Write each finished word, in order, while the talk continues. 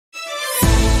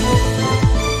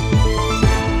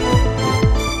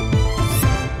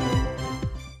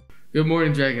Good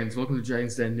morning, Dragons. Welcome to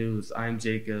Dragons Den News. I'm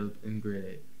Jacob in grade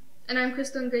 8. And I'm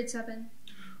Crystal in grade 7.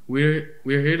 We're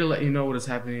here to let you know what is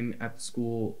happening at the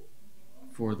school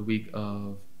for the week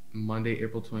of Monday,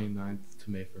 April 29th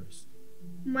to May 1st.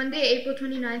 Monday, April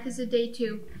 29th is a day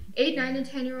 2. 8, 9, and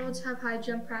 10-year-olds have high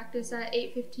jump practice at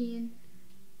 8:15,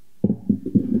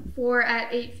 4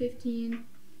 at 8:15,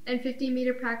 and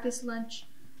 50-meter practice lunch.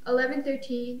 11,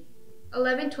 12,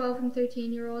 and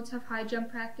 13-year-olds have high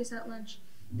jump practice at lunch.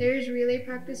 There is relay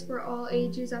practice for all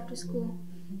ages after school.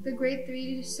 The grade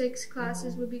 3 to 6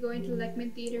 classes will be going to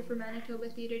Lechman Theatre for Manitoba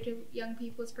Theatre to Young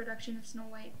People's production of Snow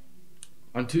White.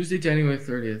 On Tuesday, January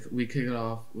 30th, we kick it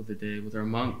off with the day with our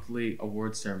monthly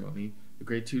awards ceremony. The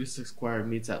grade 2 to 6 choir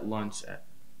meets at lunch.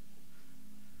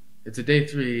 It's a day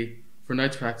 3. For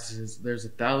night practices, there's a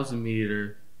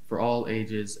 1,000-meter for all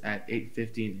ages at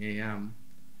 8:15 a.m.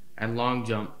 and long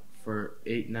jump for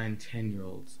 8, 9,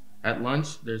 10-year-olds. At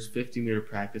lunch, there's 50-meter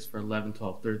practice for 11,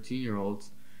 12,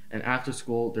 13-year-olds. And after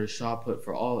school, there's shot put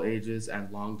for all ages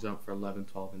and long jump for 11,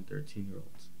 12, and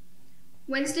 13-year-olds.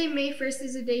 Wednesday, May 1st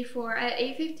is a day 4. At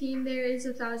 8:15, there is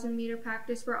a 1,000-meter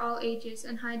practice for all ages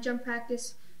and high jump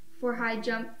practice for high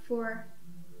jump for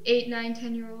 8, 9,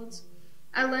 10-year-olds.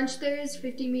 At lunch, there is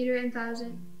 50-meter and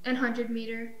 1,000 and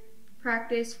 100-meter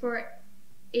practice for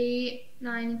 8,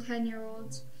 9, and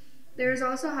 10-year-olds. There is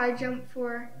also high jump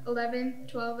for 11,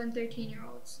 12, and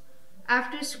 13-year-olds.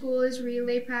 After school is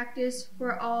relay practice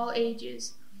for all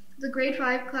ages. The grade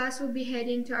 5 class will be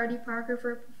heading to Artie Parker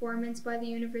for a performance by the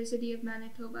University of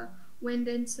Manitoba Wind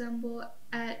Ensemble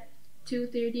at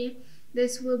 2:30.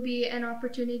 This will be an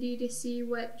opportunity to see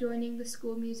what joining the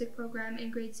school music program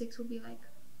in grade 6 will be like.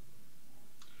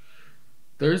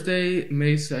 Thursday,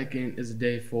 May 2nd is a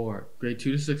day 4. Grade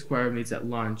 2 to 6 choir meets at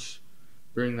lunch.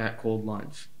 Bring that cold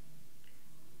lunch.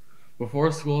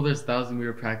 Before school, there's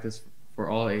 1,000-meter practice for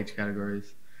all age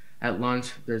categories. At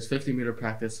lunch, there's 50-meter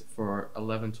practice for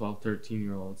 11, 12,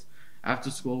 13-year-olds.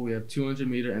 After school, we have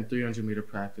 200-meter and 300-meter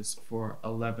practice for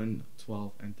 11,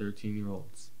 12, and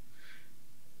 13-year-olds.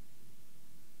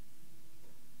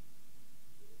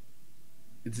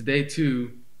 It's day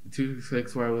 2. The 2 to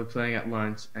 6 where we're playing at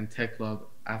lunch and tech club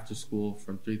after school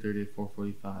from 3:30 to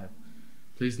 4:45.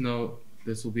 Please note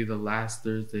this will be the last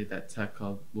Thursday that tech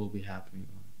club will be happening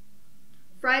on.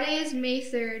 Friday is May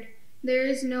 3rd. There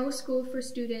is no school for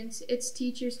students. It's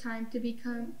teachers' time to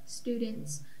become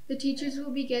students. The teachers will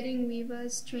be getting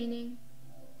WIVA's training.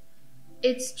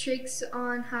 It's tricks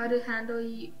on how to handle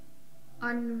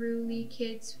unruly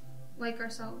kids like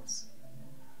ourselves.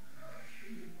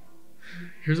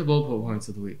 Here's a bullet points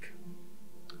of the week.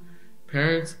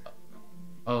 Parents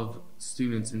of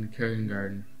students in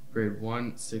kindergarten, grade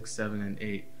 1, 6, 7, and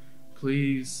 8,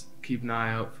 please keep an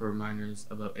eye out for reminders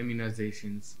about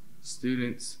immunizations.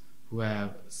 Students who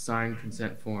have signed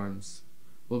consent forms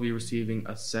will be receiving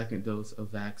a second dose of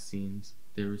vaccines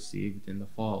they received in the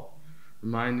fall.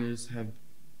 Reminders have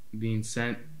been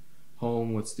sent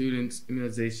home with students'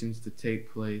 immunizations to take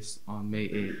place on May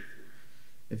 8th.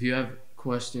 If you have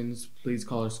questions, please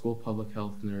call our school public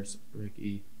health nurse,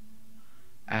 Ricky,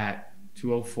 at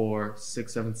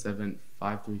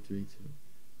 204-677-5332.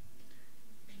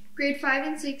 Grade 5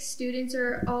 and 6 students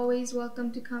are always welcome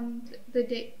to come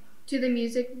to the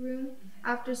music room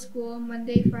after school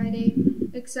Monday, Friday,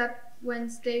 except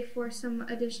Wednesday for some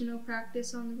additional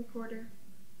practice on the recorder.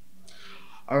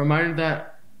 A reminder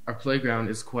that our playground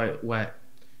is quite wet.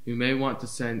 You may want to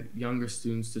send younger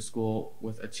students to school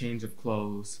with a change of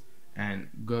clothes and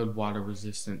good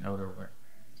water-resistant outerwear.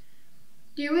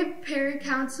 Deerwood Parent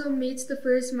Council meets the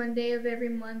first Monday of every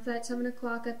month at 7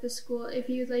 o'clock at the school. If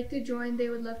you'd like to join, they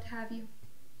would love to have you.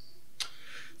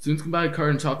 Students can buy a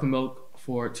carton of chocolate milk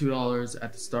for $2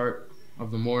 at the start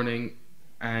of the morning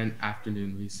and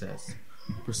afternoon recess.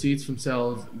 Proceeds from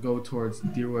sales go towards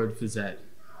Deerwood Phys Ed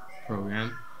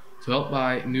program to help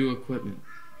buy new equipment.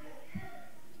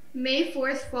 May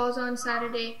 4th falls on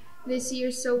Saturday this year,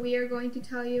 so we are going to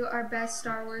tell you our best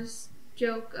Star Wars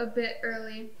joke a bit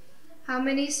early. How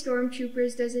many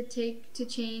stormtroopers does it take to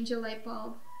change a light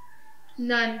bulb?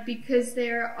 None, because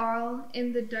they're all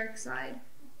in the dark side.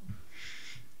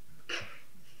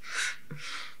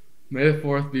 May the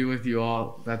 4th be with you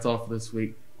all. That's all for this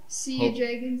week. See you,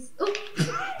 Dragons. Oh.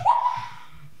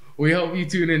 We hope you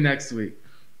tune in next week.